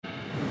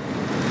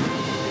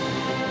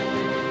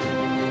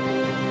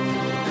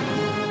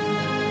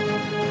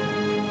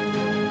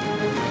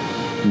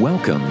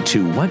Welcome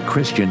to What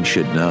Christians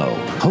Should Know,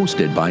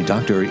 hosted by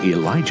Dr.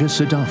 Elijah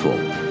Sadafel.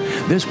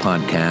 This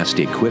podcast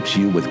equips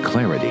you with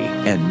clarity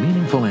and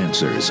meaningful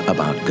answers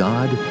about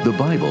God, the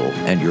Bible,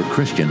 and your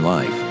Christian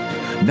life.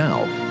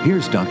 Now,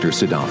 here's Dr.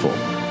 Sadafel.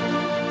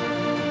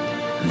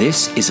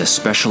 This is a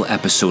special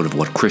episode of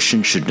What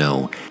Christians Should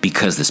Know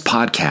because this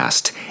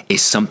podcast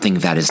is something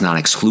that is not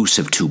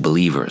exclusive to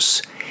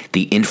believers.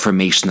 The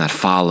information that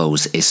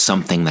follows is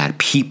something that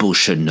people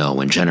should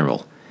know in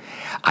general.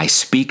 I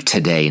speak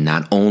today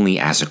not only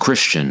as a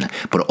Christian,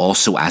 but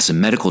also as a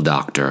medical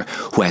doctor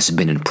who has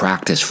been in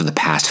practice for the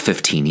past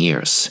 15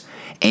 years.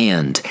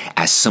 And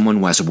as someone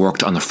who has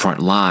worked on the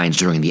front lines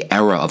during the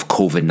era of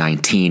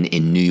COVID-19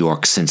 in New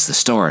York since the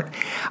start,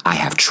 I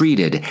have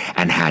treated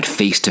and had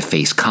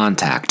face-to-face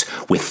contact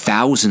with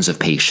thousands of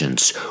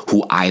patients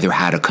who either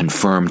had a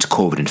confirmed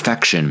COVID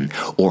infection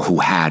or who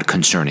had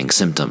concerning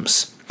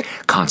symptoms.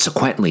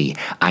 Consequently,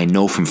 I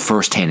know from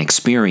firsthand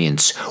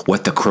experience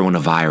what the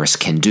coronavirus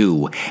can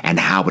do and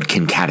how it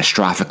can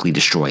catastrophically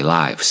destroy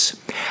lives.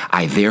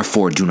 I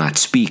therefore do not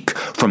speak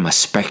from a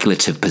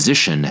speculative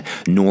position,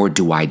 nor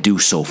do I do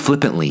so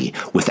flippantly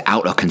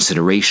without a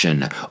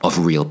consideration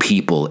of real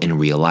people in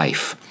real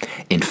life.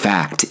 In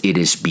fact, it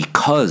is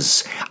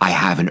because I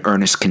have an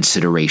earnest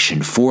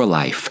consideration for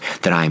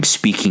life that I am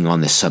speaking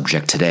on this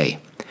subject today.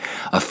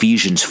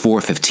 Ephesians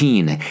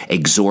 4:15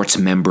 exhorts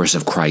members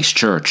of Christ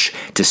Church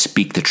to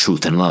speak the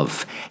truth in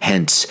love.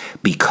 Hence,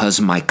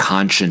 because my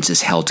conscience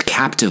is held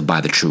captive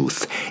by the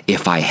truth,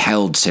 if I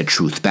held said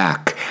truth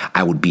back,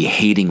 I would be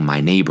hating my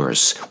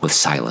neighbors with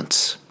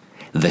silence.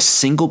 The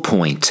single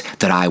point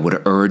that I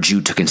would urge you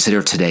to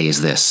consider today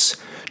is this: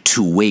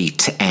 to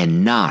wait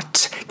and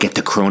not get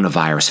the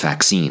coronavirus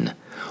vaccine.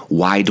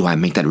 Why do I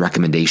make that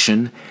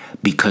recommendation?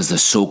 Because the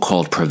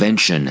so-called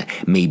prevention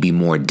may be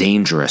more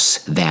dangerous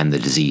than the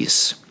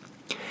disease.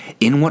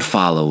 In what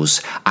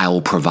follows, I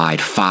will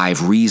provide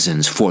 5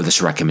 reasons for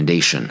this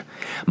recommendation.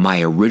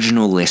 My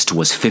original list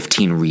was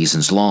 15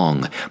 reasons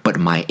long, but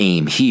my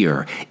aim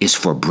here is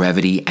for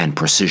brevity and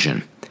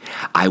precision.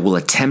 I will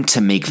attempt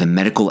to make the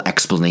medical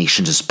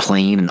explanations as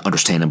plain and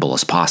understandable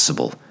as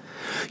possible.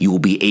 You will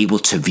be able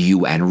to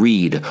view and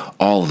read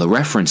all the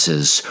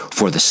references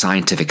for the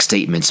scientific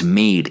statements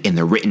made in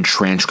the written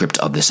transcript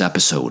of this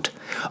episode.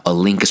 A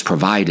link is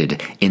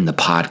provided in the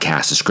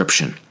podcast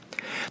description.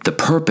 The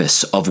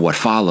purpose of what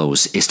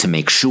follows is to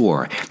make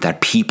sure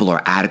that people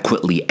are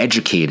adequately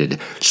educated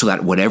so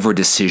that whatever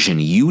decision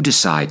you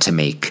decide to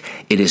make,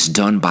 it is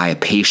done by a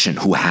patient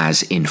who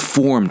has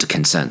informed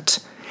consent.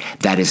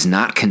 That is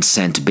not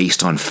consent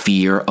based on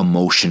fear,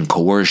 emotion,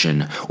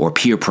 coercion, or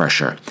peer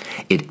pressure.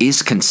 It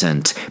is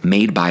consent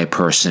made by a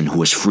person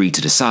who is free to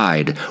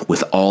decide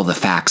with all the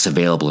facts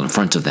available in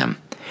front of them.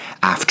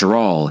 After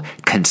all,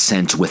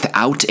 consent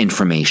without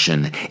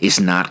information is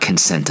not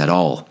consent at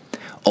all.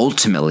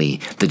 Ultimately,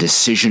 the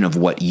decision of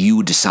what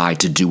you decide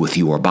to do with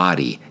your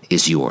body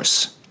is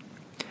yours.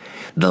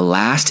 The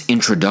last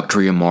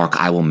introductory remark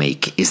I will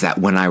make is that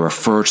when I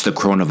refer to the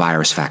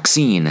coronavirus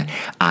vaccine,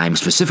 I'm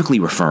specifically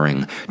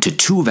referring to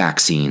 2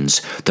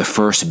 vaccines, the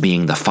first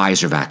being the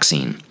Pfizer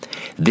vaccine.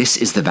 This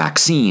is the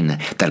vaccine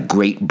that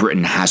Great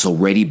Britain has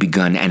already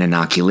begun an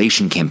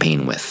inoculation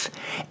campaign with.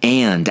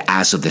 And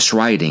as of this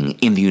writing,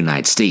 in the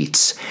United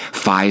States,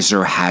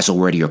 Pfizer has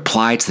already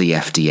applied to the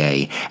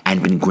FDA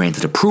and been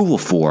granted approval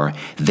for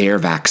their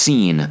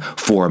vaccine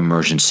for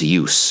emergency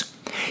use.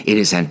 It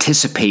is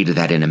anticipated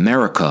that in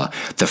America,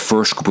 the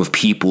first group of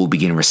people will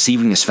begin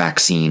receiving this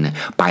vaccine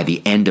by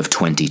the end of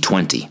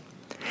 2020.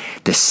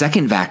 The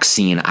second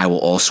vaccine I will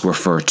also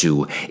refer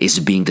to is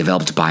being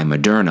developed by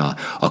Moderna,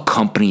 a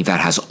company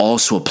that has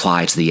also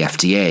applied to the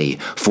FDA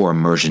for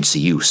emergency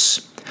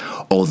use.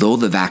 Although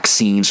the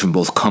vaccines from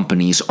both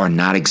companies are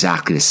not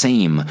exactly the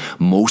same,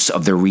 most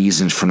of the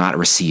reasons for not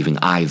receiving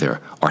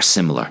either are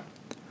similar.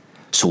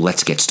 So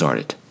let's get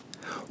started.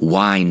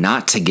 Why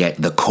not to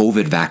get the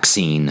COVID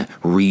vaccine?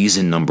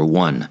 Reason number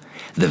 1.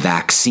 The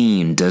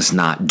vaccine does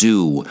not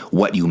do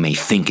what you may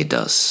think it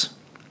does.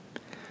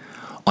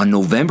 On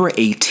November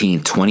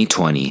 18,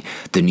 2020,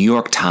 the New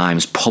York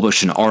Times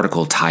published an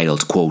article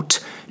titled, quote,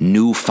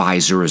 "New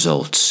Pfizer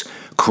Results.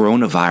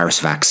 Coronavirus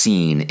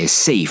Vaccine is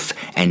Safe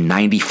and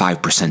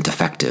 95%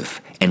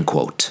 Effective," end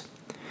quote.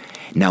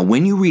 Now,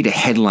 when you read a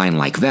headline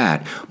like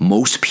that,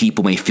 most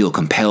people may feel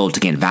compelled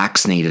to get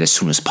vaccinated as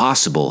soon as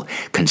possible,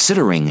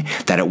 considering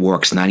that it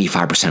works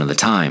 95% of the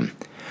time.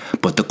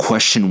 But the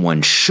question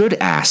one should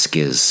ask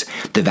is,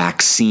 the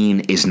vaccine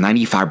is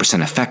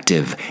 95%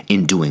 effective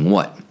in doing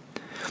what?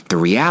 The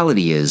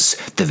reality is,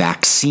 the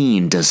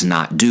vaccine does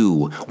not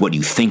do what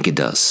you think it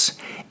does.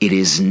 It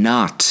is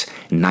not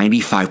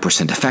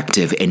 95%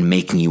 effective in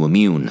making you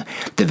immune.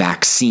 The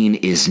vaccine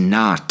is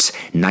not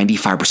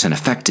 95%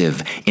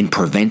 effective in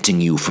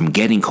preventing you from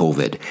getting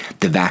COVID.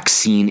 The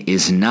vaccine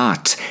is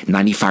not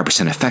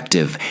 95%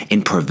 effective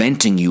in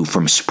preventing you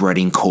from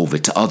spreading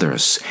COVID to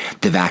others.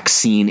 The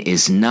vaccine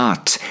is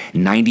not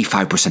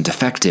 95%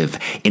 effective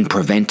in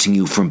preventing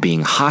you from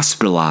being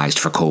hospitalized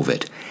for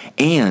COVID.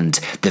 And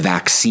the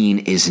vaccine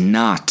is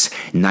not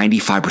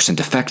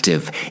 95%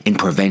 effective in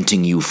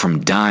preventing you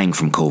from dying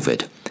from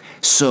COVID.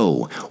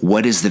 So,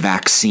 what is the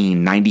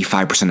vaccine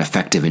 95%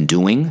 effective in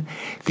doing?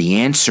 The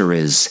answer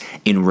is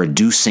in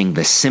reducing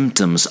the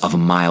symptoms of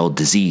mild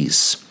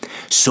disease.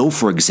 So,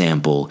 for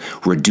example,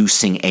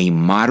 reducing a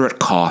moderate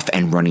cough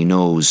and runny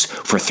nose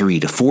for 3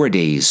 to 4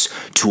 days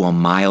to a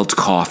mild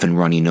cough and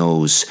runny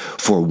nose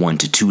for 1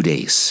 to 2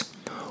 days.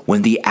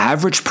 When the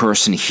average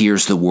person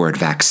hears the word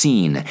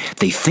vaccine,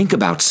 they think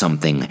about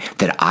something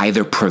that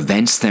either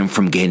prevents them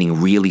from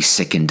getting really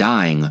sick and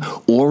dying,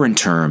 or in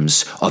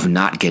terms of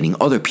not getting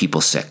other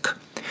people sick.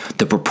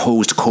 The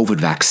proposed COVID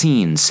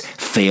vaccines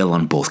fail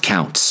on both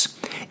counts.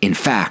 In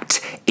fact,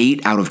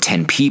 8 out of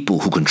 10 people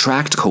who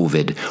contract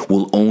COVID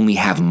will only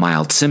have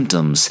mild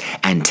symptoms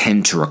and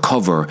tend to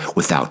recover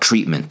without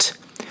treatment.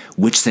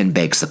 Which then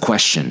begs the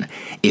question,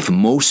 if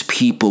most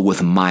people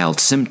with mild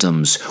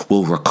symptoms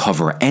will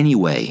recover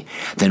anyway,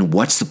 then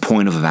what's the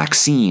point of a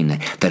vaccine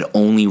that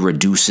only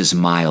reduces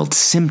mild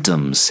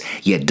symptoms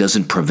yet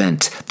doesn't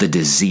prevent the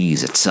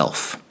disease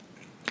itself?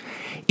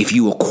 If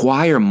you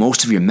acquire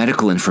most of your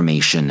medical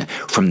information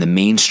from the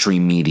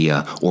mainstream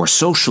media or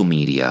social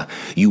media,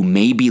 you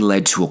may be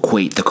led to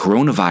equate the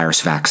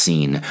coronavirus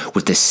vaccine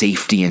with the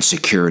safety and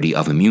security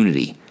of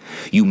immunity.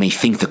 You may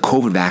think the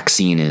COVID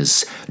vaccine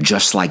is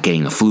just like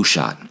getting a flu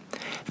shot.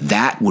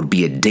 That would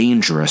be a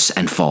dangerous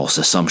and false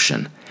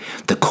assumption.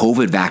 The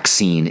COVID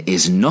vaccine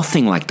is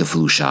nothing like the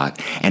flu shot,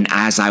 and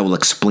as I will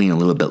explain a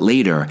little bit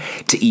later,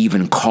 to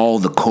even call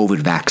the COVID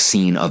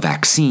vaccine a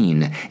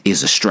vaccine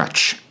is a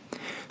stretch.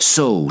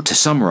 So, to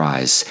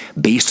summarize,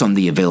 based on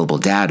the available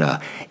data,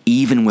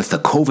 even with the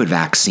COVID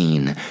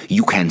vaccine,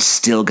 you can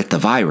still get the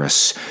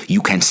virus,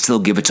 you can still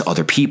give it to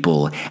other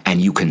people,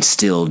 and you can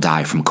still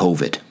die from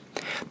COVID.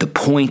 The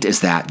point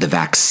is that the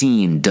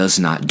vaccine does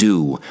not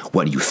do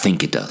what you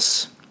think it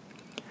does.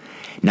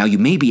 Now, you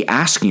may be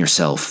asking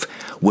yourself,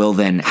 well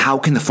then, how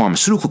can the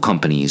pharmaceutical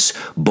companies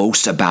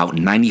boast about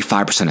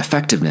 95%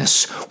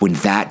 effectiveness when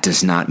that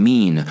does not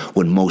mean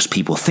what most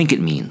people think it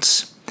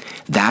means?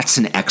 That's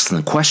an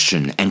excellent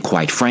question, and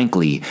quite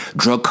frankly,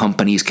 drug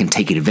companies can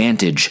take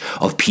advantage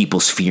of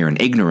people's fear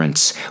and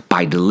ignorance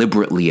by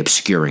deliberately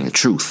obscuring the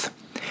truth.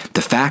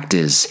 The fact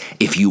is,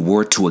 if you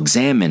were to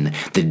examine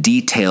the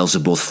details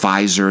of both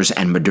Pfizer's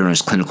and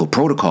Moderna's clinical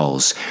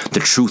protocols,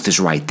 the truth is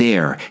right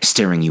there,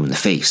 staring you in the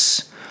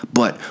face.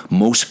 But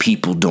most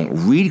people don't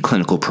read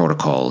clinical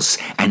protocols,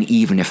 and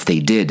even if they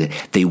did,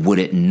 they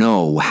wouldn't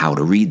know how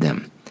to read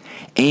them.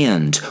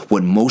 And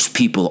what most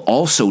people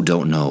also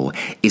don't know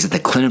is that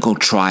the clinical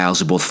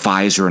trials of both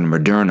Pfizer and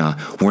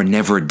Moderna were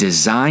never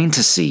designed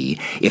to see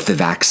if the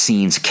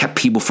vaccines kept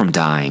people from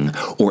dying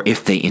or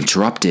if they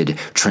interrupted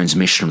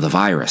transmission of the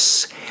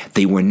virus.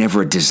 They were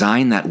never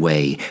designed that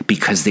way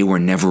because they were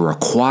never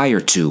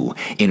required to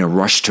in a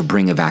rush to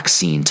bring a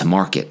vaccine to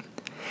market.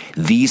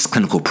 These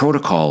clinical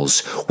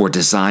protocols were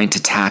designed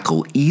to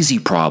tackle easy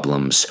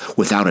problems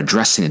without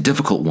addressing the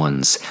difficult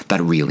ones that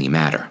really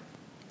matter.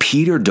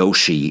 Peter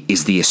Doshi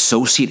is the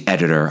associate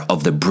editor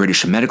of the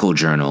British Medical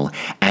Journal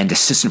and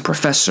assistant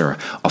professor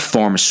of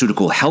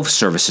pharmaceutical health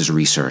services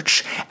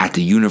research at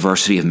the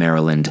University of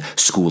Maryland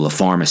School of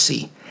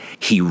Pharmacy.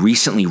 He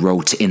recently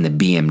wrote in the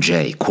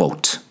BMJ,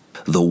 quote,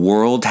 "The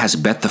world has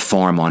bet the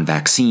farm on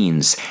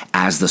vaccines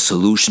as the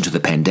solution to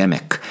the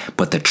pandemic,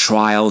 but the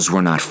trials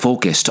were not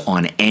focused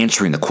on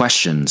answering the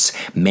questions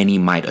many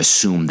might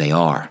assume they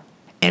are."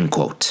 End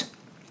quote.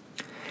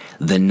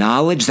 The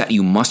knowledge that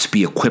you must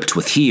be equipped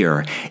with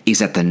here is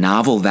that the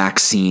novel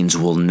vaccines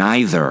will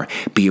neither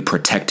be a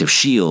protective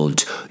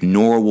shield,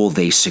 nor will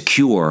they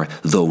secure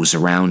those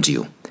around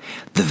you.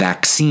 The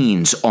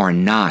vaccines are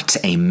not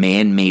a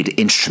man-made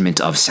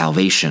instrument of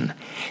salvation.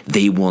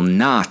 They will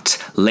not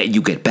let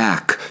you get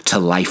back to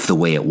life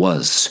the way it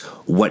was.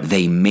 What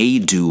they may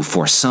do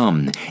for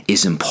some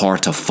is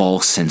impart a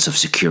false sense of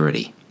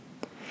security.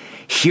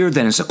 Here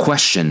then is a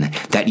question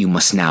that you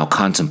must now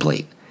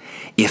contemplate.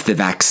 If the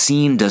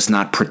vaccine does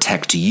not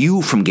protect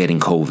you from getting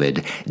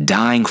COVID,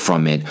 dying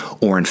from it,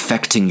 or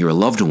infecting your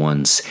loved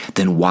ones,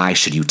 then why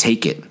should you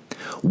take it?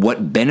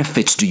 What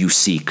benefits do you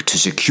seek to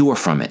secure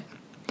from it?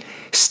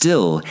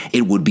 Still,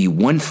 it would be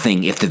one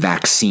thing if the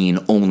vaccine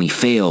only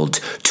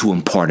failed to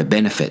impart a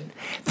benefit.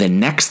 The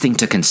next thing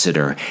to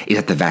consider is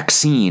that the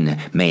vaccine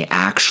may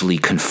actually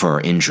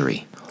confer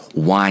injury.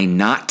 Why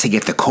not to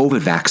get the COVID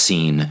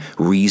vaccine?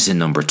 Reason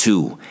number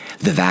 2.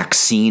 The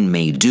vaccine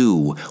may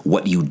do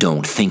what you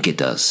don't think it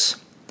does.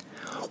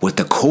 What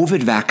the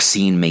COVID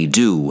vaccine may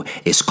do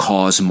is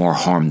cause more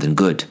harm than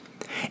good.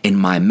 In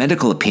my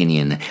medical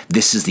opinion,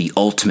 this is the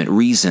ultimate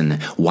reason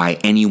why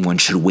anyone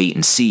should wait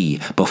and see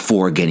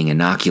before getting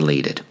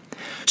inoculated.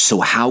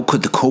 So how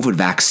could the COVID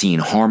vaccine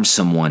harm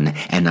someone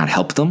and not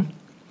help them?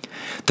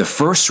 The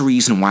first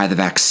reason why the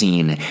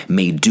vaccine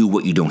may do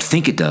what you don't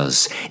think it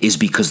does is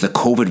because the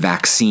COVID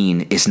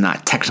vaccine is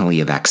not technically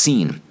a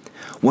vaccine.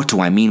 What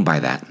do I mean by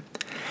that?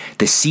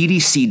 The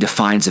CDC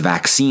defines a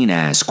vaccine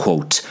as,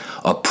 quote,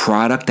 a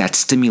product that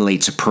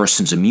stimulates a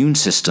person's immune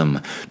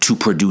system to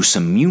produce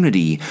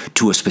immunity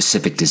to a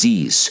specific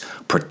disease,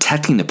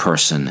 protecting the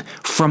person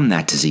from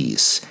that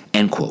disease,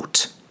 end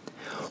quote.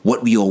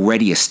 What we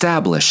already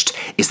established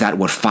is that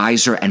what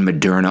Pfizer and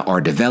Moderna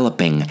are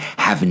developing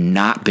have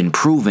not been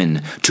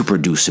proven to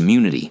produce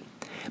immunity.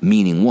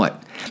 Meaning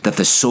what? That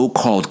the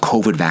so-called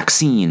COVID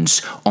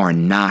vaccines are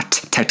not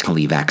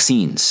technically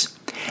vaccines.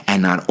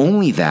 And not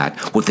only that,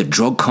 what the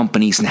drug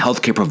companies and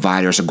healthcare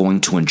providers are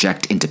going to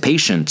inject into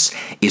patients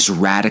is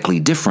radically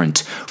different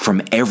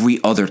from every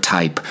other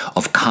type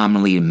of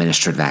commonly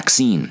administered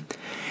vaccine.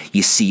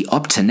 You see,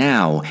 up to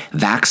now,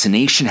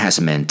 vaccination has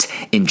meant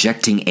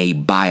injecting a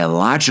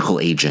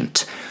biological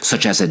agent,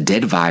 such as a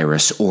dead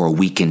virus or a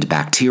weakened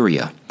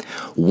bacteria.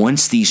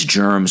 Once these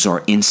germs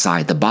are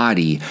inside the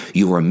body,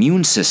 your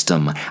immune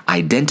system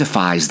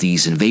identifies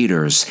these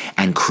invaders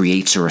and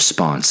creates a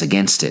response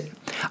against it.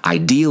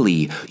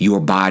 Ideally, your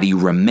body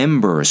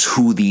remembers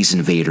who these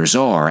invaders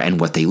are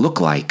and what they look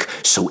like,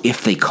 so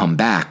if they come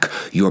back,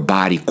 your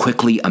body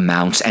quickly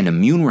mounts an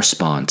immune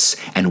response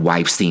and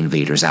wipes the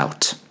invaders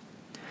out.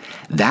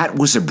 That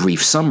was a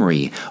brief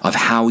summary of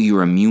how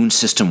your immune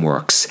system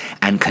works,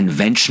 and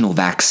conventional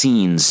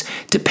vaccines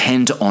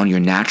depend on your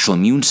natural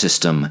immune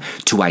system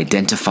to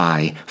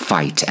identify,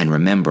 fight, and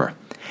remember.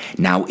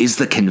 Now, is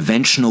the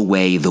conventional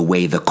way the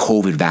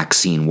COVID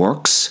vaccine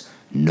works?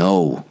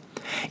 No.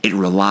 It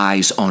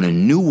relies on a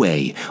new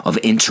way of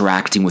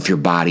interacting with your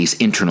body's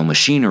internal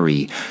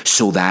machinery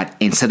so that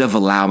instead of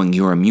allowing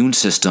your immune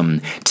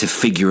system to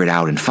figure it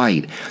out and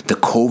fight, the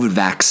COVID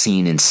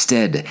vaccine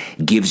instead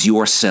gives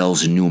your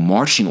cells new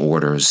marching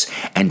orders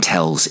and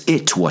tells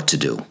it what to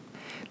do.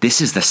 This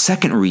is the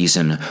second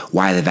reason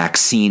why the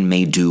vaccine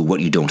may do what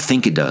you don't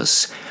think it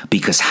does,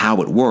 because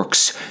how it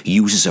works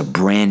uses a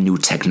brand new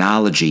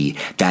technology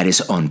that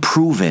is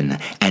unproven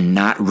and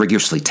not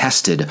rigorously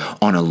tested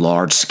on a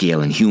large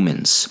scale in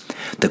humans.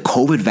 The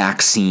COVID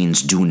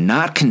vaccines do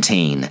not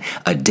contain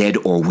a dead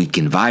or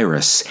weakened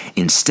virus.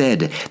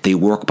 Instead, they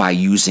work by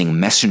using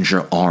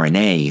messenger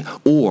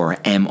RNA or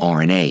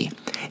mRNA.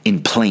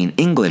 In plain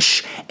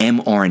English,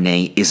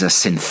 mRNA is a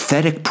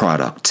synthetic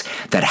product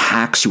that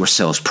hacks your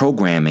cell's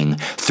programming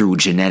through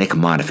genetic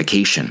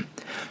modification.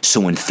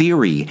 So in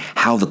theory,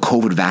 how the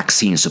COVID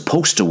vaccine is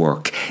supposed to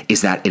work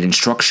is that it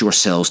instructs your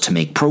cells to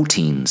make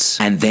proteins,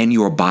 and then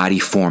your body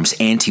forms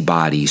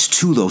antibodies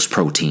to those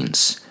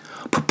proteins.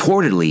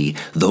 Purportedly,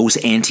 those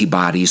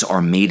antibodies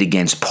are made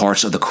against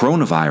parts of the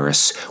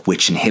coronavirus,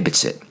 which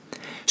inhibits it.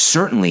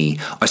 Certainly,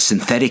 a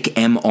synthetic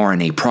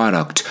mRNA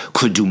product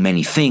could do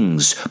many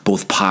things,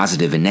 both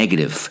positive and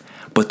negative,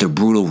 but the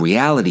brutal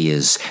reality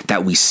is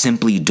that we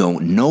simply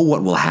don't know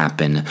what will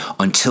happen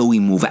until we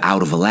move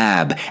out of a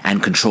lab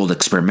and controlled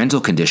experimental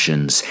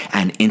conditions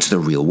and into the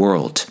real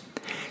world.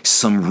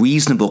 Some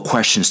reasonable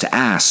questions to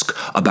ask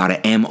about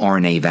an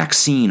mRNA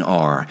vaccine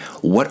are: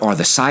 what are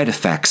the side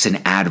effects and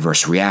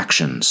adverse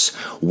reactions?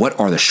 What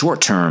are the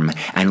short-term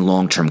and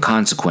long-term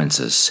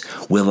consequences?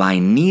 Will I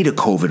need a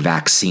COVID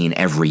vaccine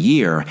every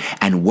year?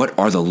 And what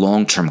are the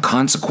long-term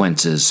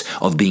consequences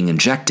of being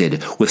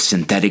injected with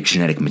synthetic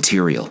genetic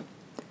material?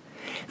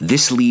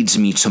 This leads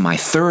me to my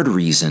third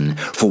reason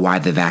for why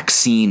the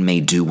vaccine may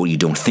do what you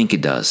don't think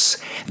it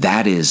does.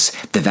 That is,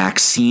 the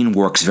vaccine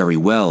works very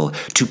well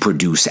to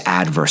produce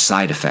adverse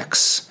side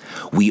effects.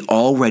 We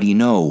already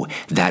know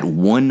that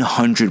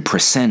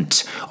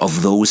 100%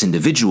 of those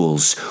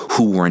individuals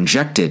who were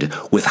injected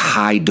with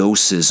high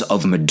doses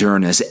of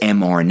Moderna's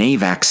mRNA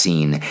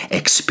vaccine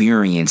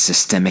experienced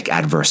systemic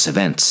adverse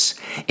events.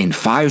 In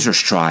Pfizer's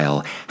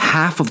trial,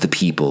 half of the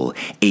people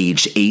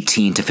aged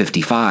 18 to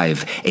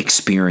 55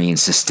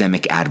 experienced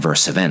systemic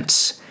adverse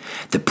events.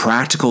 The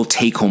practical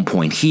take-home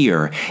point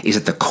here is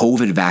that the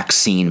COVID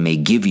vaccine may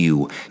give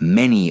you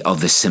many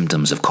of the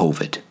symptoms of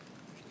COVID.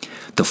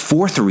 The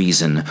fourth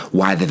reason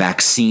why the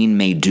vaccine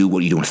may do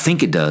what you don't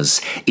think it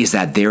does is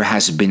that there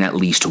has been at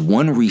least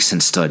one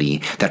recent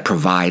study that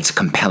provides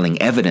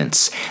compelling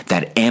evidence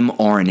that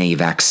mRNA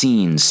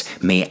vaccines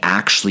may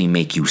actually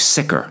make you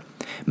sicker,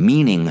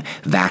 meaning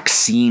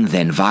vaccine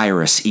then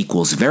virus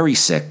equals very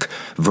sick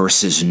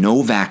versus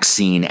no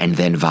vaccine and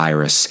then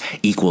virus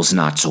equals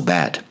not so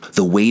bad.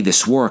 The way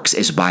this works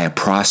is by a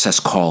process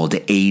called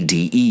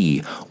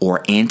ADE,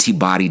 or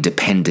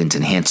antibody-dependent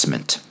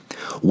enhancement.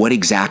 What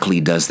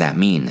exactly does that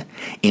mean?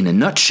 In a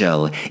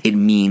nutshell, it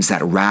means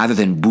that rather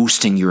than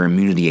boosting your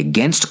immunity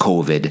against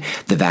COVID,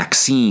 the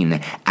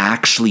vaccine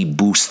actually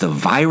boosts the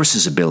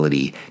virus's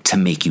ability to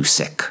make you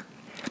sick.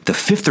 The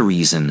fifth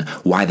reason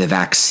why the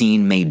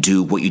vaccine may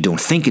do what you don't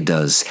think it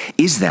does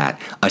is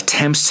that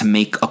attempts to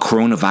make a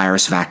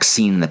coronavirus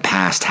vaccine in the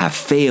past have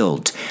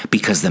failed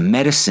because the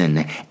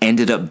medicine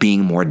ended up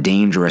being more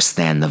dangerous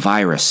than the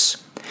virus.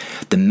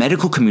 The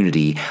medical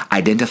community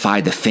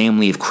identified the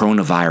family of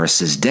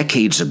coronaviruses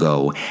decades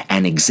ago,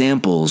 and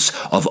examples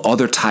of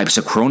other types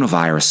of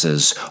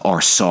coronaviruses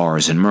are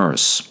SARS and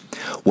MERS.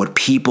 What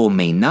people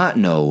may not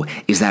know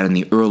is that in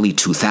the early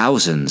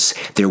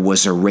 2000s, there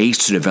was a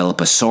race to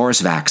develop a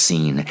SARS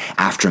vaccine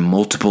after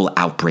multiple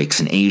outbreaks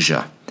in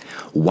Asia.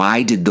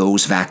 Why did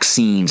those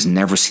vaccines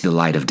never see the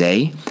light of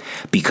day?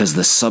 Because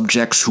the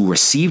subjects who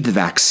received the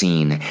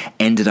vaccine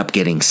ended up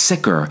getting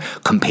sicker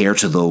compared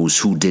to those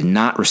who did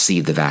not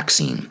receive the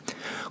vaccine.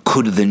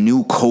 Could the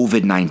new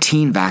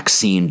COVID-19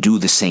 vaccine do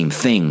the same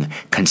thing,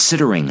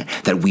 considering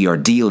that we are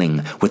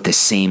dealing with the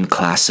same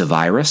class of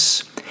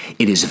virus?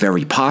 It is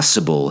very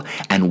possible,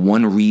 and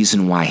one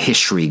reason why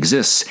history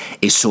exists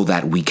is so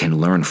that we can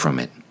learn from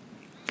it.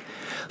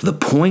 The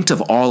point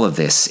of all of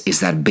this is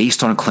that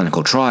based on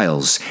clinical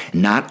trials,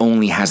 not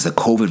only has the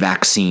COVID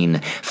vaccine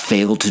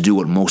failed to do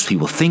what most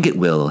people think it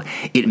will,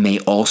 it may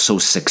also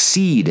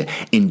succeed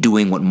in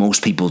doing what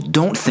most people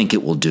don't think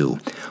it will do,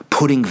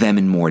 putting them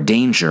in more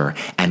danger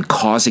and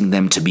causing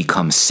them to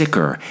become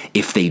sicker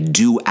if they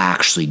do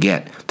actually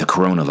get the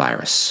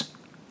coronavirus.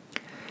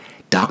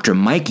 Dr.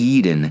 Mike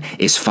Yeadon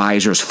is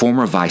Pfizer's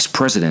former vice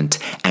president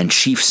and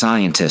chief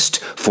scientist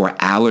for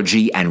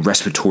allergy and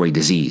respiratory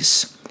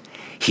disease.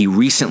 He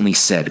recently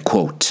said,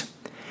 quote,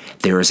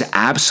 "There is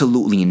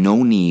absolutely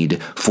no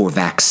need for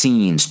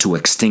vaccines to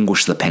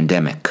extinguish the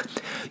pandemic.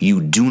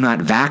 You do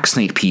not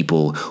vaccinate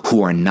people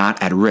who are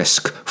not at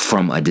risk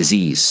from a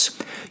disease.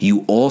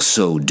 You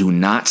also do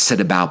not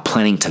set about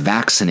planning to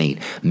vaccinate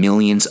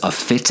millions of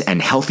fit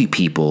and healthy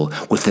people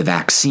with a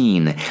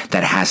vaccine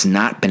that has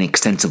not been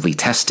extensively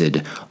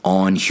tested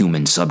on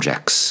human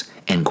subjects."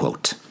 End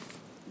quote.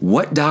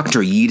 What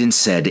Dr. Yeadon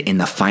said in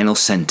the final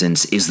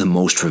sentence is the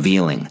most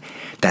revealing,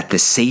 that the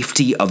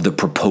safety of the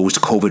proposed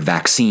COVID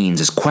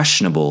vaccines is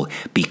questionable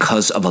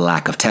because of a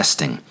lack of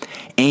testing.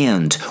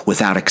 And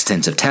without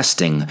extensive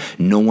testing,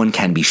 no one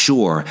can be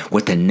sure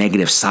what the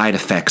negative side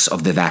effects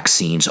of the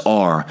vaccines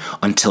are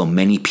until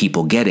many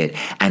people get it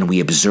and we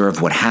observe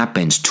what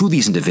happens to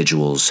these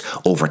individuals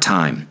over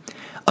time.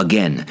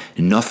 Again,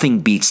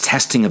 nothing beats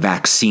testing a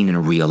vaccine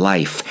in real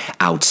life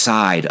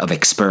outside of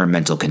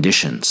experimental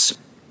conditions.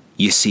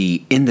 You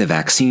see, in the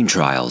vaccine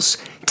trials,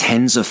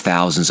 tens of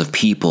thousands of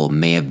people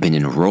may have been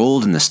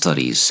enrolled in the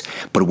studies,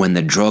 but when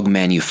the drug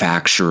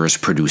manufacturers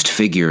produced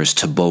figures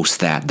to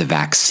boast that the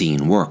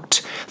vaccine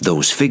worked,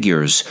 those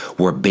figures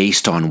were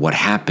based on what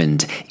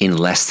happened in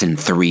less than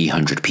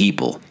 300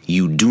 people.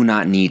 You do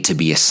not need to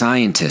be a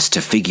scientist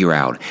to figure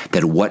out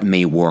that what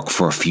may work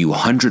for a few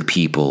hundred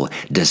people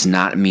does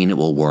not mean it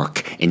will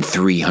work in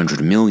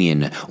 300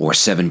 million or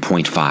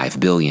 7.5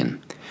 billion.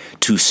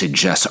 To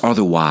suggest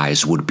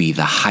otherwise would be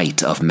the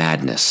height of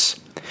madness.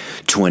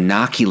 To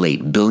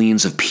inoculate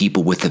billions of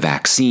people with the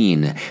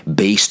vaccine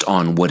based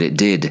on what it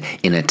did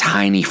in a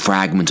tiny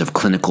fragment of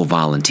clinical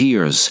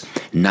volunteers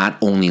not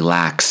only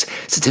lacks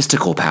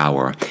statistical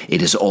power,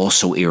 it is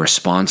also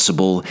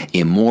irresponsible,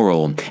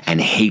 immoral,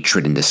 and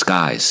hatred in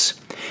disguise.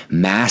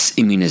 Mass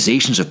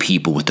immunizations of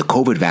people with the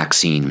COVID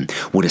vaccine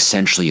would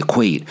essentially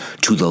equate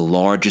to the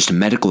largest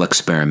medical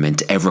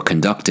experiment ever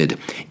conducted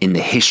in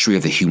the history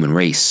of the human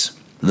race.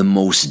 The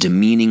most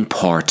demeaning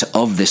part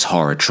of this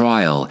horror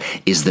trial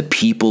is the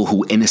people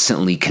who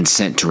innocently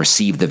consent to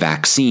receive the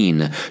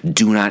vaccine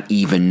do not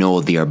even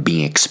know they are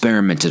being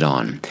experimented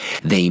on.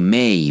 They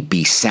may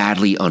be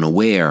sadly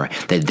unaware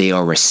that they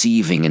are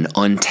receiving an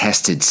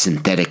untested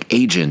synthetic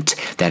agent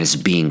that is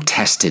being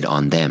tested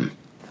on them.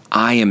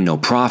 I am no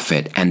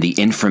prophet, and the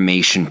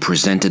information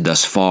presented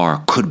thus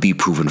far could be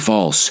proven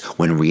false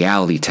when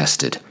reality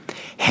tested.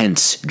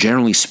 Hence,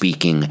 generally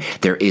speaking,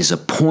 there is a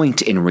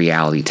point in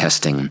reality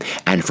testing,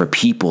 and for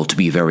people to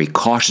be very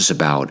cautious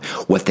about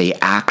what they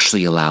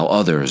actually allow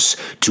others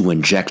to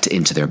inject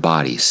into their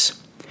bodies.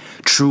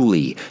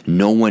 Truly,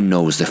 no one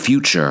knows the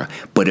future,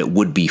 but it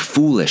would be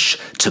foolish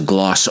to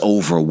gloss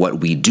over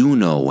what we do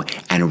know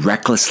and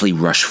recklessly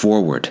rush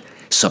forward.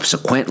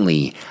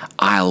 Subsequently,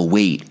 "I'll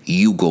wait,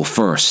 you go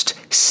first,"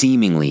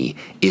 seemingly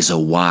is a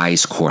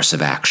wise course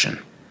of action.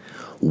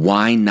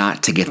 Why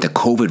not to get the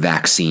COVID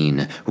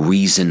vaccine?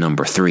 Reason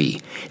number 3.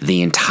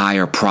 The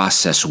entire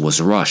process was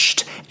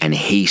rushed, and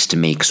haste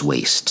makes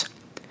waste.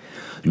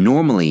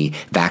 Normally,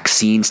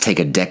 vaccines take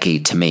a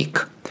decade to make.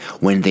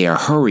 When they are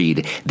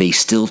hurried, they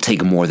still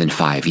take more than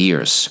 5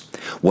 years.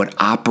 What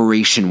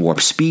Operation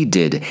Warp Speed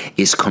did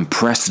is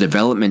compress the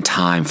development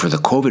time for the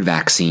COVID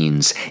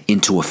vaccines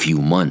into a few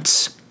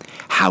months.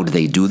 How do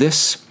they do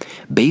this?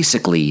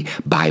 Basically,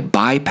 by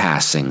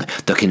bypassing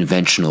the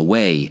conventional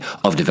way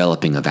of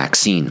developing a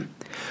vaccine.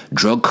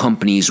 Drug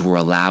companies were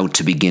allowed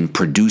to begin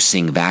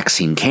producing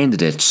vaccine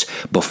candidates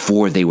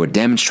before they were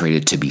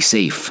demonstrated to be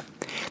safe.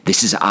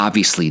 This is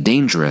obviously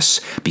dangerous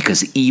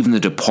because even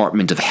the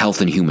Department of Health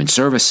and Human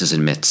Services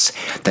admits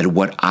that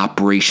what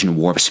Operation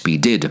Warp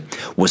Speed did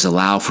was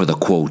allow for the,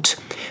 quote,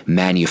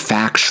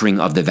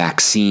 manufacturing of the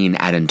vaccine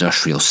at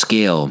industrial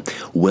scale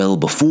well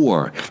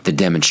before the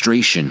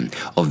demonstration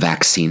of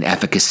vaccine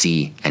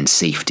efficacy and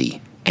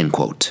safety, end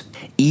quote.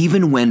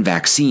 Even when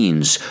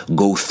vaccines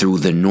go through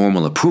the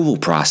normal approval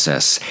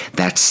process,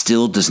 that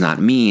still does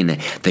not mean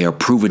they are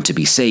proven to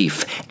be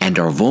safe and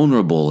are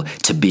vulnerable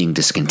to being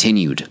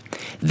discontinued.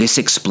 This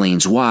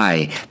explains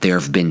why there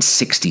have been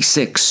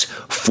 66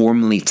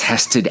 formally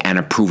tested and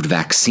approved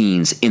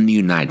vaccines in the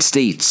United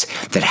States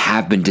that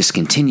have been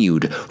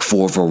discontinued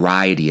for a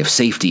variety of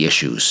safety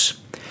issues.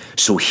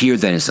 So here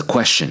then is the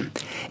question.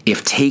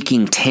 If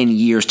taking 10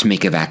 years to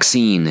make a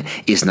vaccine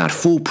is not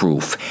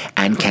foolproof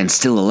and can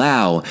still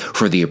allow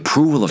for the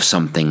approval of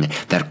something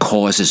that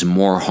causes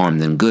more harm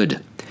than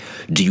good,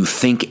 do you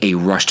think a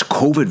rushed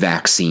COVID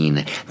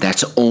vaccine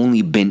that's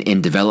only been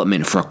in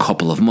development for a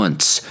couple of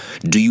months,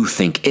 do you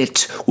think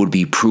it would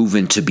be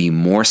proven to be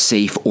more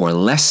safe or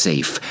less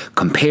safe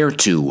compared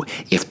to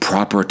if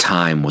proper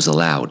time was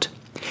allowed?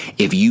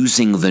 If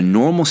using the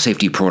normal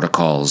safety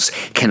protocols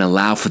can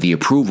allow for the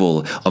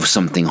approval of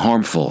something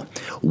harmful,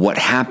 what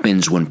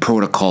happens when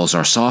protocols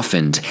are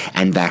softened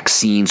and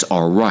vaccines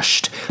are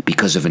rushed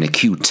because of an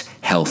acute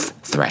health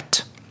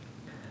threat?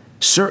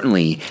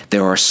 Certainly,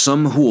 there are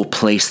some who will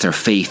place their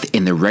faith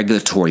in the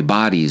regulatory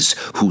bodies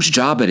whose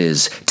job it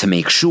is to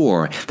make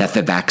sure that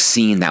the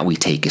vaccine that we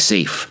take is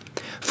safe.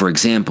 For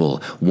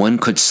example, one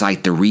could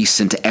cite the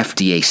recent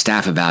FDA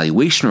staff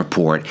evaluation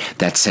report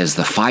that says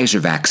the Pfizer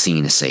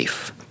vaccine is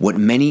safe. What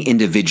many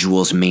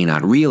individuals may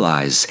not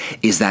realize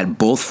is that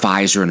both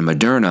Pfizer and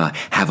Moderna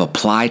have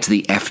applied to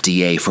the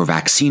FDA for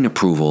vaccine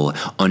approval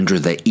under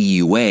the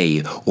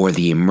EUA, or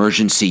the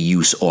Emergency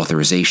Use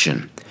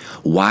Authorization.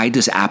 Why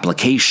does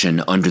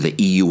application under the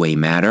EUA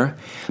matter?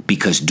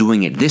 Because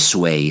doing it this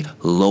way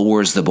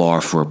lowers the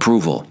bar for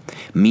approval,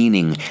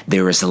 meaning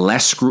there is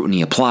less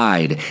scrutiny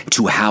applied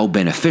to how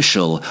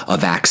beneficial a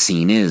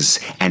vaccine is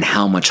and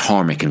how much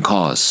harm it can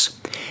cause.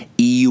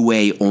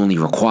 EUA only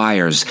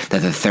requires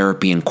that the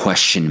therapy in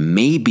question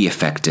may be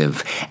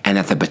effective and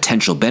that the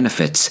potential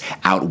benefits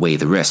outweigh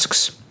the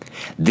risks.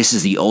 This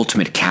is the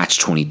ultimate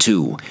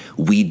catch-22.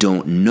 We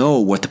don't know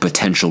what the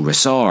potential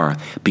risks are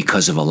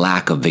because of a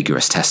lack of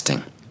vigorous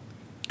testing.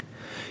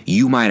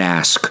 You might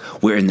ask,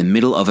 we're in the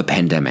middle of a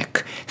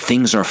pandemic.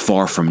 Things are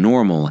far from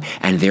normal,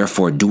 and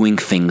therefore doing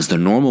things the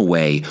normal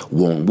way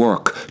won't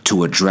work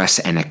to address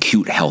an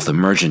acute health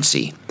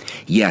emergency.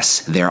 Yes,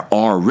 there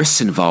are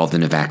risks involved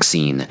in a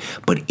vaccine,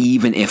 but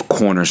even if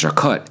corners are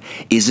cut,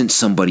 isn't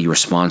somebody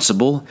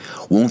responsible?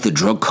 Won't the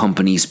drug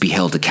companies be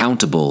held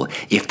accountable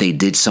if they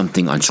did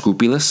something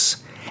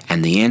unscrupulous?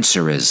 And the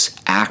answer is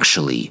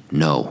actually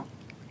no.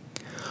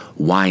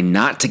 Why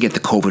not to get the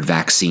COVID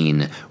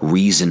vaccine?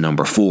 Reason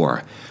number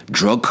 4.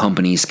 Drug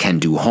companies can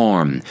do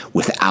harm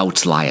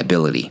without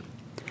liability.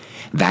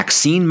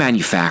 Vaccine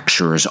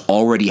manufacturers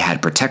already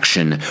had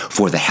protection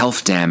for the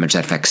health damage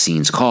that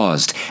vaccines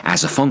caused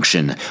as a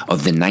function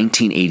of the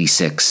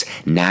 1986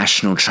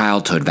 National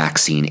Childhood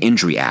Vaccine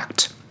Injury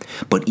Act.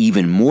 But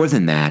even more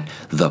than that,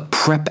 the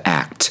PrEP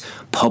Act,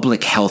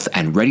 Public Health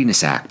and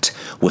Readiness Act,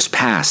 was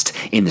passed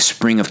in the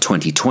spring of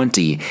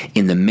 2020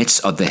 in the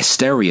midst of the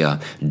hysteria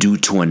due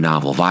to a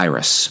novel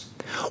virus.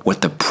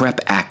 What the PrEP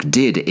Act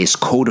did is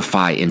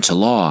codify into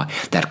law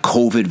that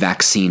COVID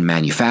vaccine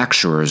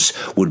manufacturers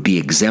would be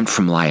exempt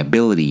from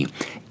liability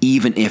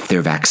even if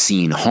their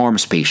vaccine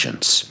harms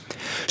patients.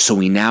 So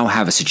we now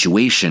have a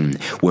situation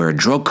where a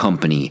drug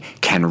company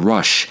can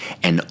rush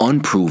an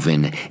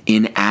unproven,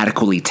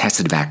 inadequately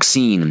tested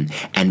vaccine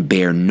and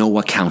bear no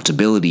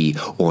accountability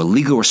or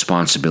legal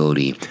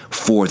responsibility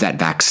for that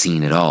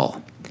vaccine at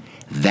all.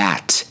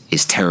 That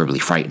is terribly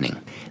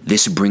frightening.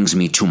 This brings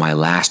me to my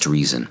last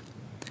reason.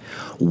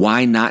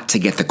 Why not to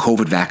get the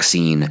COVID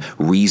vaccine?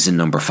 Reason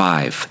number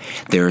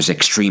 5. There is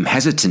extreme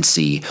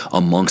hesitancy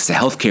amongst the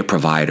healthcare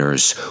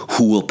providers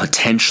who will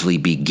potentially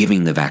be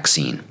giving the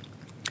vaccine.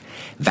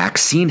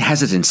 Vaccine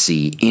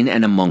hesitancy in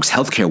and amongst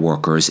healthcare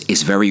workers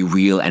is very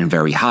real and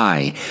very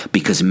high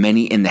because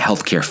many in the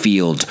healthcare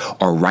field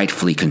are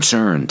rightfully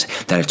concerned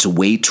that it's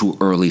way too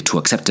early to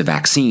accept a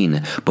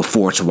vaccine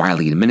before it's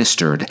widely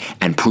administered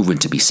and proven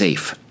to be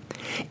safe.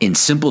 In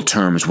simple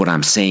terms, what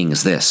I'm saying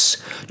is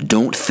this.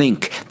 Don't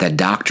think that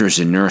doctors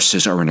and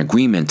nurses are in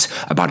agreement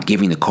about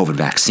giving the COVID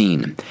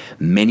vaccine.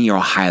 Many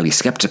are highly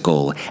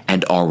skeptical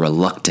and are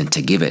reluctant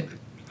to give it.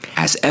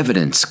 As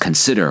evidence,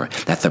 consider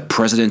that the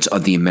president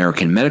of the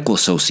American Medical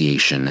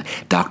Association,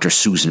 Dr.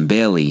 Susan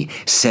Bailey,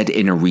 said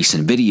in a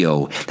recent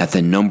video that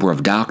the number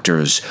of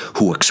doctors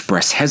who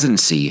expressed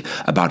hesitancy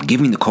about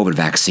giving the COVID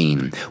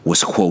vaccine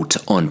was, quote,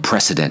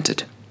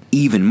 unprecedented.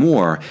 Even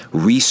more,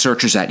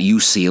 researchers at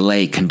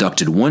UCLA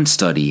conducted one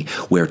study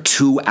where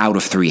 2 out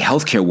of 3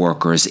 healthcare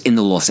workers in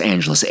the Los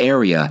Angeles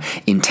area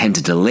intend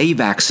to delay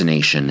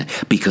vaccination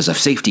because of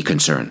safety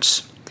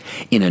concerns.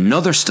 In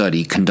another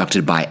study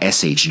conducted by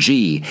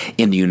SHG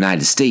in the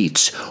United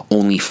States,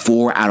 only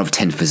 4 out of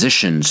 10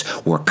 physicians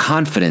were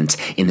confident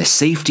in the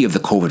safety of the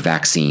COVID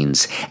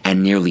vaccines,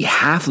 and nearly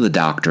half of the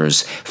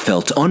doctors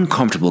felt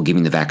uncomfortable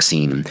giving the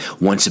vaccine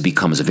once it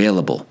becomes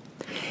available.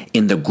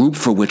 In the group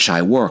for which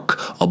I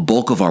work, a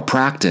bulk of our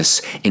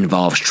practice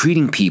involves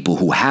treating people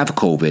who have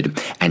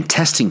COVID and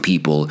testing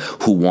people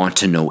who want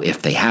to know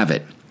if they have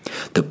it.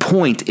 The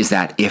point is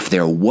that if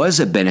there was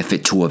a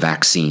benefit to a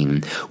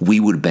vaccine, we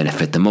would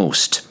benefit the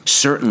most.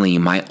 Certainly,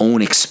 my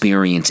own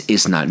experience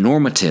is not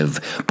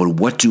normative, but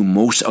what do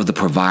most of the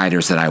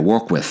providers that I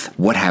work with,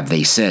 what have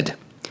they said?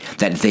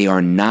 That they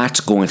are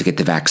not going to get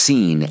the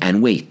vaccine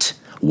and wait.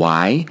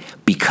 Why?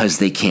 Because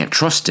they can't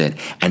trust it,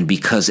 and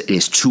because it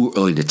is too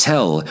early to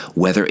tell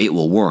whether it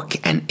will work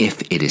and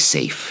if it is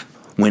safe.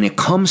 When it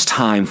comes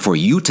time for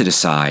you to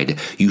decide,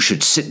 you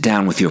should sit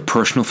down with your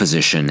personal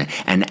physician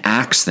and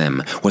ask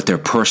them what their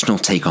personal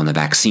take on the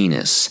vaccine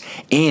is.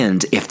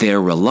 And if they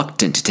are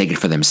reluctant to take it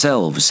for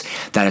themselves,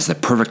 that is the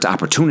perfect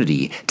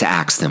opportunity to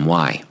ask them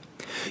why.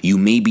 You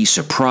may be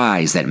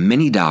surprised that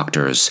many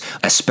doctors,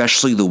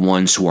 especially the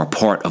ones who are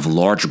part of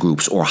large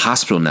groups or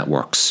hospital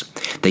networks,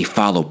 they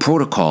follow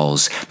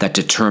protocols that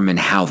determine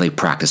how they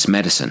practice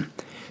medicine.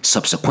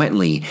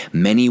 Subsequently,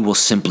 many will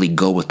simply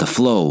go with the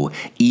flow,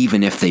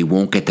 even if they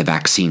won't get the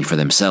vaccine for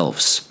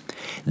themselves.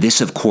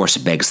 This, of course,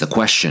 begs the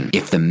question,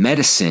 if the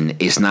medicine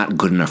is not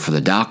good enough for the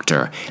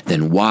doctor,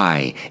 then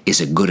why is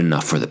it good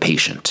enough for the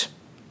patient?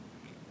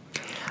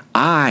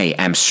 I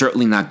am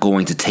certainly not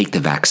going to take the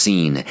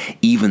vaccine,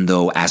 even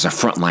though as a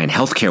frontline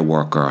healthcare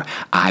worker,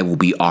 I will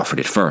be offered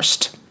it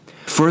first.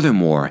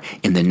 Furthermore,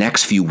 in the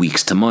next few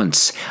weeks to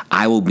months,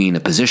 I will be in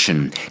a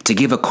position to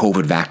give a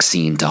COVID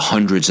vaccine to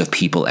hundreds of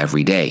people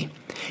every day.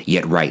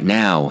 Yet right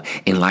now,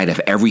 in light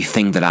of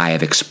everything that I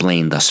have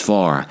explained thus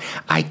far,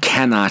 I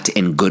cannot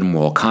in good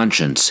moral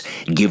conscience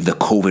give the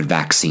COVID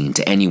vaccine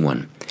to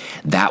anyone.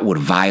 That would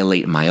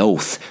violate my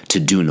oath to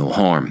do no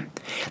harm.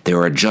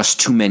 There are just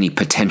too many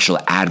potential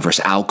adverse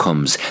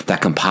outcomes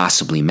that can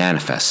possibly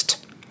manifest.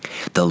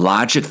 The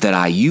logic that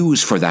I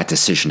use for that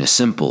decision is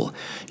simple.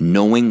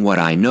 Knowing what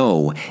I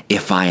know,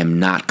 if I am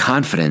not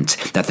confident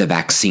that the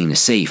vaccine is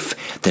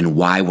safe, then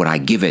why would I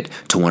give it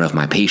to one of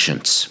my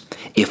patients?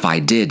 If I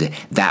did,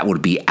 that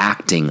would be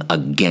acting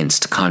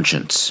against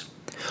conscience.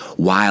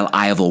 While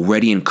I have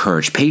already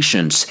encouraged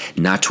patients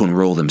not to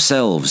enroll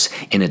themselves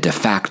in a de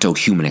facto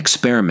human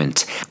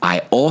experiment,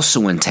 I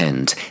also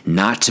intend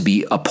not to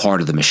be a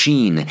part of the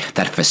machine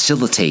that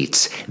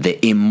facilitates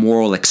the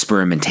immoral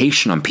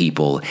experimentation on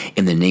people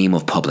in the name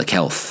of public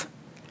health.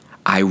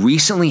 I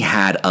recently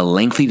had a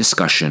lengthy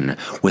discussion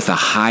with a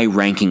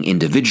high-ranking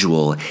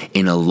individual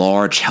in a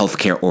large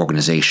healthcare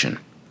organization.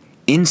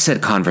 In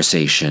said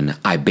conversation,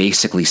 I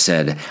basically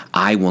said,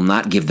 I will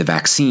not give the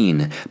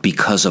vaccine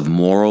because of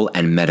moral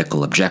and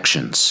medical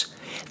objections.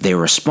 Their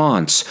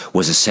response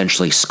was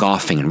essentially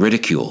scoffing and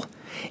ridicule.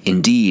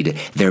 Indeed,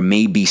 there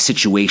may be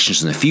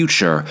situations in the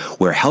future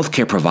where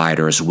healthcare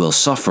providers will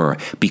suffer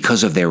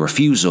because of their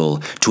refusal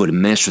to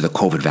administer the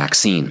COVID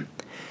vaccine.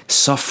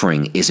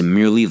 Suffering is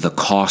merely the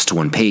cost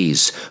one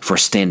pays for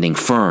standing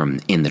firm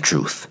in the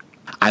truth.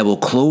 I will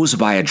close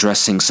by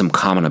addressing some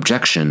common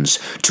objections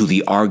to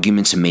the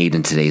arguments made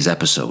in today's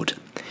episode.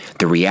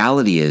 The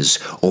reality is,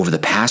 over the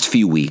past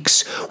few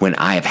weeks, when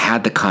I have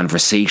had the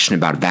conversation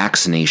about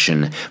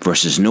vaccination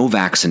versus no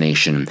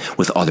vaccination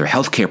with other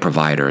healthcare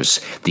providers,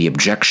 the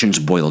objections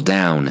boil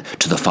down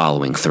to the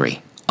following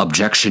three.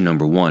 Objection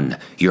number 1,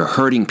 you're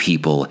hurting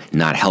people,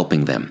 not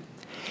helping them.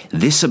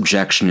 This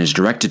objection is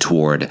directed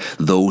toward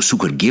those who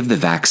could give the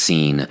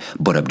vaccine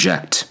but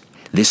object.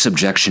 This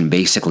objection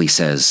basically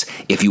says,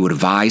 if you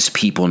advise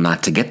people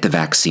not to get the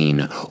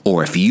vaccine,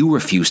 or if you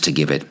refuse to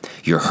give it,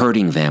 you're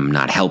hurting them,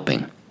 not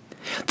helping.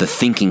 The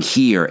thinking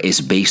here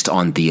is based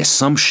on the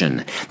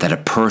assumption that a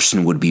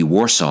person would be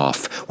worse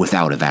off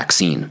without a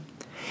vaccine.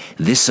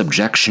 This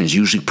objection is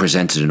usually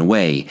presented in a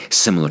way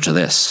similar to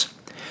this.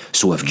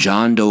 So if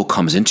John Doe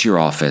comes into your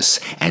office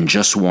and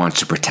just wants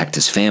to protect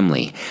his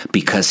family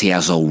because he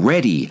has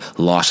already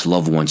lost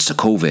loved ones to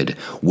COVID,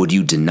 would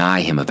you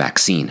deny him a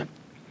vaccine?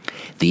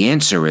 The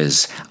answer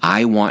is,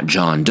 I want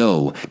John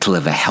Doe to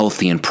live a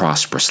healthy and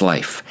prosperous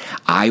life.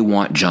 I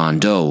want John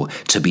Doe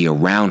to be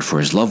around for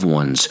his loved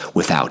ones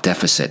without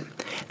deficit.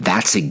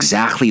 That's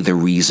exactly the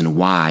reason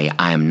why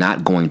I am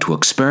not going to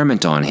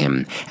experiment on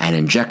him and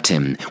inject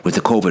him with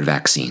the COVID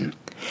vaccine.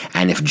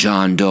 And if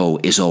John Doe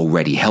is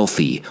already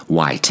healthy,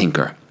 why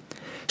tinker?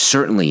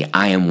 Certainly,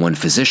 I am one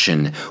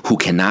physician who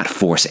cannot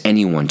force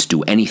anyone to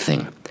do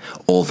anything.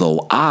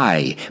 Although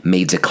I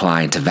may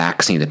decline to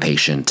vaccinate a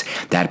patient,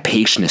 that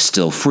patient is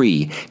still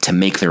free to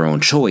make their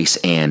own choice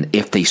and,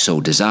 if they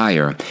so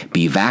desire,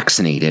 be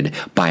vaccinated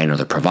by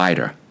another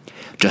provider.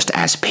 Just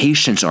as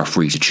patients are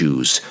free to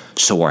choose,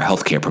 so are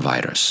healthcare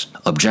providers.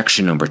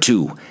 Objection number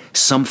 2,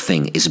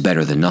 something is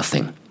better than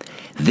nothing.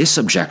 This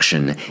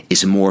objection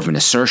is more of an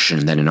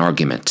assertion than an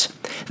argument.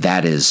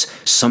 That is,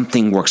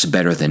 something works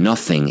better than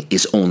nothing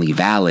is only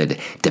valid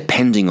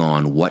depending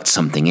on what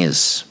something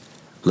is.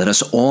 Let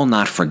us all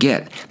not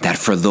forget that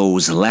for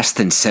those less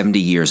than 70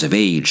 years of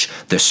age,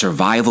 the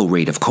survival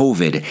rate of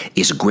COVID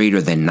is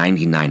greater than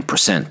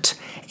 99%.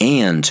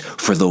 And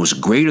for those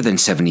greater than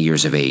 70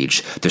 years of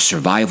age, the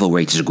survival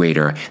rate is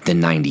greater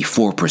than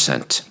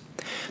 94%.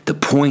 The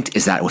point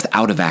is that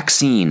without a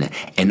vaccine,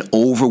 an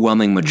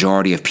overwhelming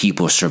majority of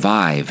people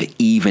survive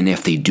even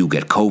if they do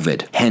get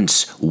COVID.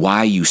 Hence,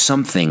 why use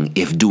something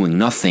if doing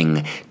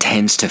nothing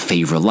tends to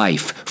favor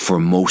life for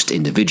most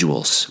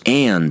individuals.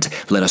 And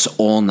let us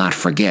all not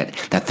forget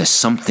that the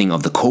something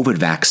of the COVID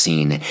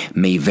vaccine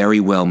may very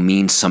well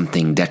mean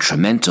something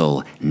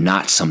detrimental,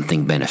 not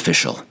something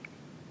beneficial.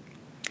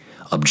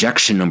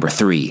 Objection number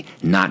 3,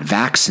 not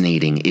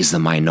vaccinating is the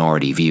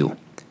minority view.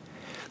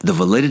 The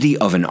validity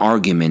of an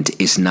argument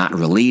is not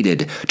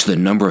related to the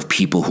number of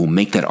people who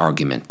make that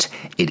argument.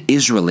 It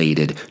is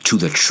related to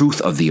the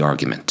truth of the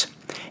argument.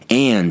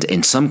 And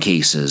in some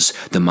cases,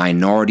 the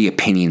minority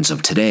opinions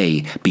of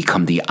today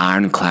become the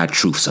ironclad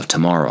truths of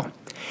tomorrow.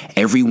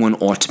 Everyone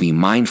ought to be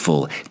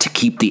mindful to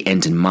keep the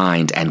end in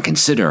mind and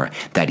consider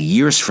that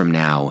years from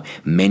now,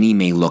 many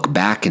may look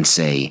back and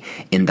say,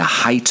 in the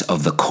height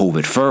of the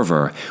COVID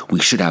fervor, we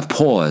should have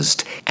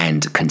paused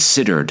and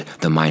considered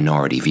the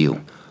minority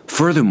view.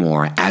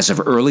 Furthermore, as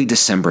of early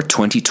December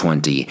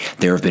 2020,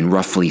 there have been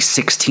roughly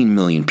 16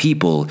 million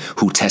people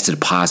who tested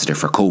positive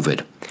for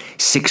COVID.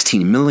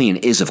 16 million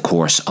is, of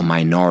course, a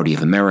minority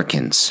of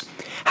Americans.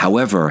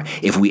 However,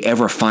 if we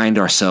ever find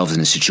ourselves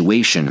in a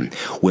situation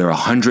where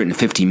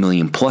 150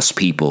 million plus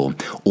people,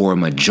 or a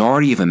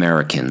majority of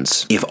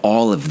Americans, if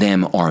all of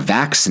them are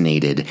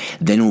vaccinated,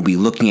 then we'll be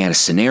looking at a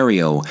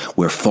scenario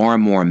where far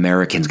more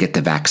Americans get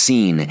the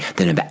vaccine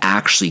than have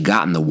actually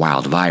gotten the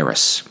wild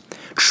virus.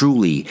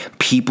 Truly,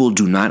 people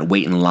do not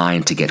wait in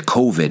line to get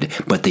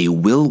COVID, but they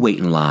will wait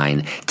in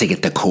line to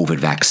get the COVID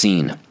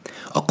vaccine.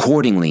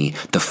 Accordingly,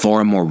 the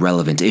far more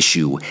relevant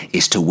issue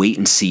is to wait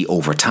and see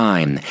over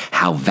time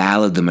how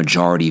valid the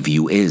majority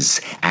view is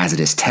as it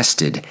is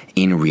tested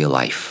in real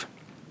life.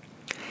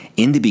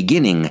 In the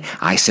beginning,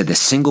 I said the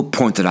single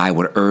point that I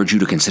would urge you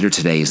to consider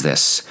today is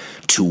this: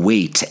 to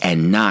wait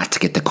and not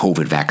get the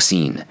COVID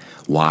vaccine.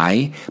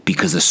 Why?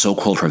 Because the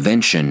so-called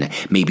prevention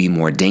may be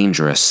more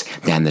dangerous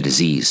than the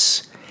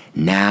disease.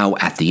 Now,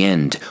 at the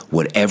end,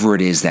 whatever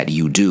it is that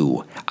you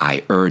do,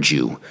 I urge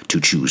you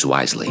to choose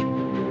wisely.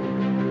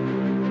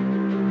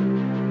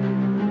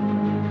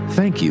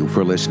 Thank you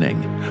for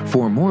listening.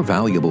 For more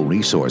valuable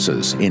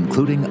resources,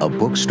 including a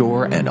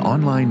bookstore and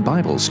online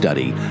Bible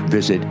study,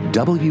 visit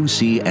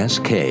wcsk.org.